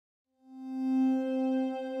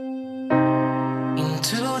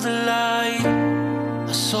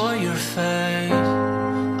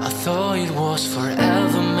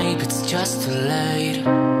just too late.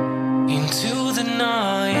 Into the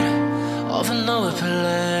night of another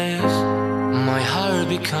place, my heart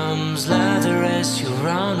becomes leather as you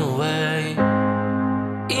run away.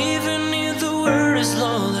 Even if the world is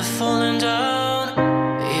slowly falling down,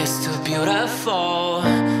 it's still beautiful,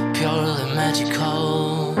 purely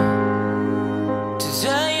magical.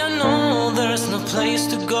 Today I know there's no place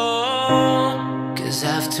to go, 'cause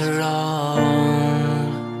after all,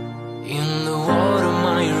 in the water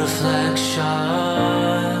my reflection,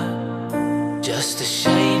 just a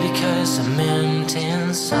shade because I'm empty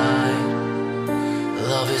inside.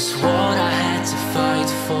 Love is what I had to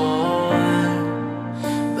fight for,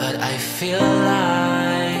 but I feel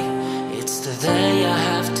like it's the day I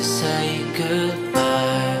have to say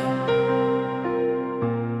goodbye.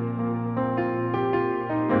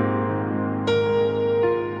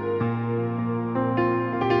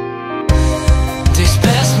 Days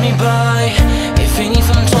pass me by, even if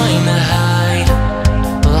I'm trying to hide,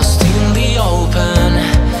 lost in the open,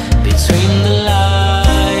 between the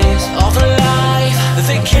lies of a life.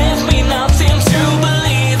 They gave me nothing to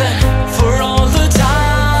believe in. For all the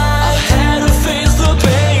time I've had to face the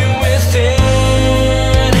pain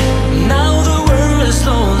within. Now the world is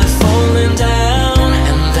slowly falling down,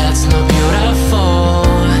 and that's not beautiful,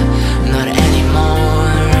 not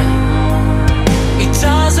anymore. It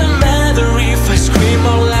doesn't matter if I scream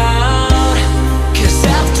out loud, 'cause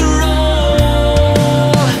after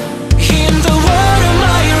all, in the world of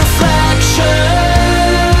my reflection,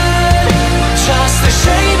 just a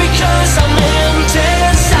shame because I'm empty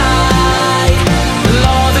inside.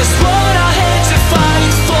 Love is what I had to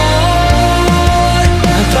fight for,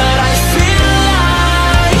 but I feel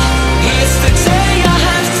like it's the day I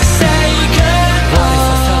have to say goodbye. What if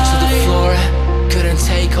I fell to the floor, couldn't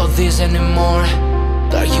take all this anymore?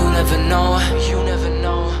 But you never know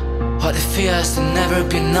what it feels to never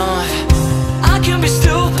be enough. I can be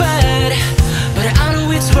stupid, but I know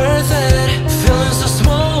it's worth it. Feeling so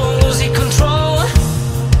small, losing control,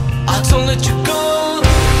 I don't let you go.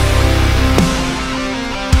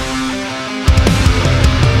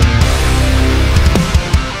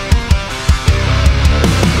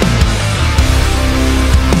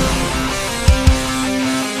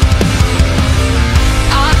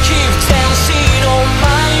 I keep dancing on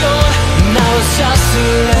my own, now it's just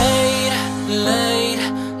too late, late,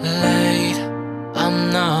 late. I'm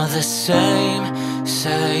not the same.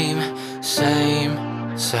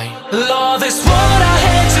 Love is what